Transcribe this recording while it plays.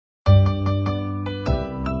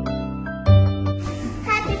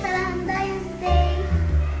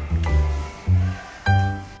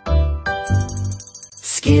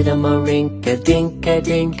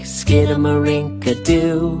Skidamarinka-dink-a-dink,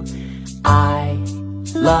 skidamarinka-doo. I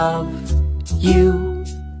love you.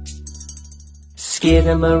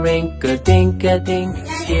 Skidamarinka-dink-a-dink,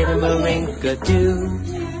 skidamarinka-doo.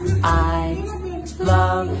 I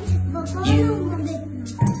love you.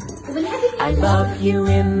 I love you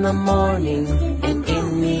in the morning and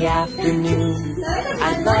in the afternoon.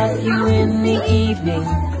 I love you in the evening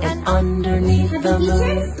and underneath the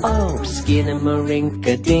moon. Oh,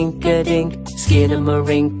 skidamarinka-dink-a-dink,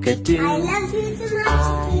 skidamarinka-doo.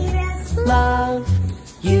 I love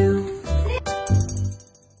you.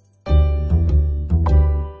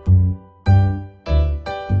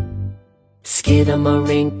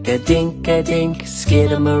 Skidamarinka-dink-a-dink,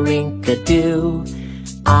 skidamarinka-doo.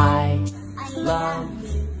 I love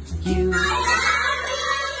you.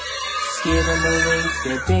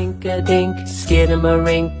 Skidamarinka-dink-a-dink,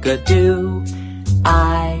 skidamarinka-doo.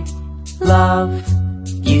 I love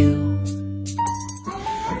you.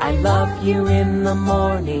 I love you in the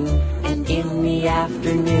morning and in the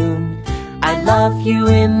afternoon. I love you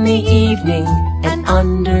in the evening and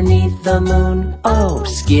underneath the moon. Oh,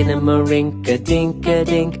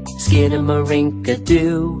 skidamarinka-dink-a-dink,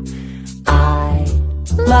 skidamarinka-doo. I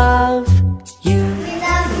love you.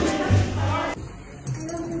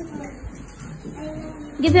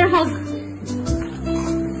 Give her a hug.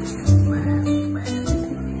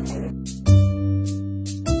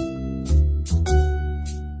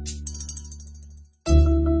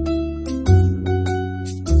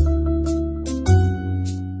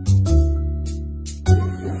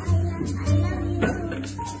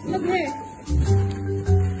 Look here.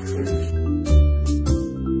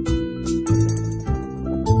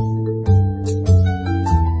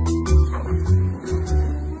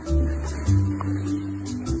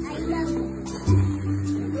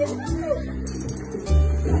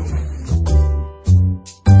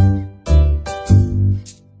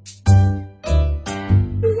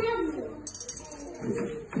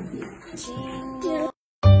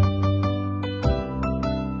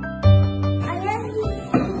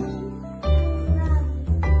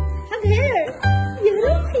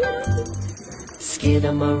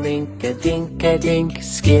 Skidamarinka-dink-a-dink,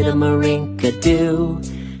 skidamarinka-doo.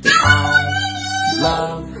 I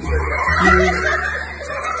love you.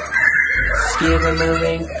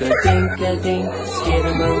 Skidamarinka-dink-a-dink,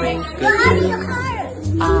 skidamarinka-doo.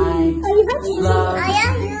 I love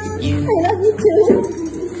you. I love you too.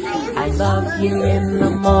 I love you in the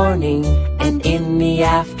morning and in the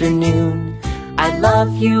afternoon. I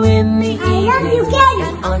love you in the evening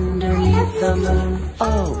and underneath the moon.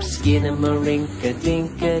 Oh,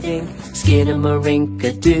 skidamarinka-dink-a-dink,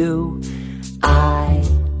 skidamarinka-doo. I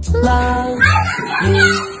love you.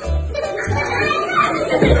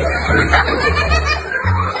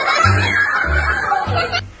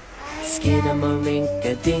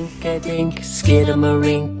 Skidamarinka-dink-a-dink,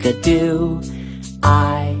 skidamarinka-doo.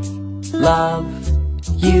 I love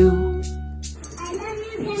you.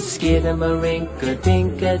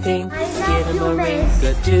 Skidamarinka-dink-a-dink,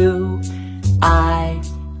 skidamarinka-doo. I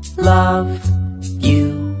love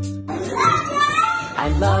you. I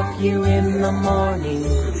love you in the morning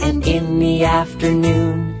and in the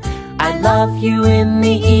afternoon. I love you in the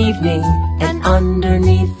evening and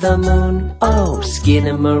underneath the moon. Oh,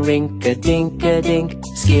 skidamarinka-dink-a-dink,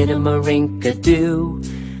 skidamarinka-doo.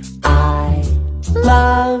 I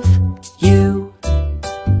love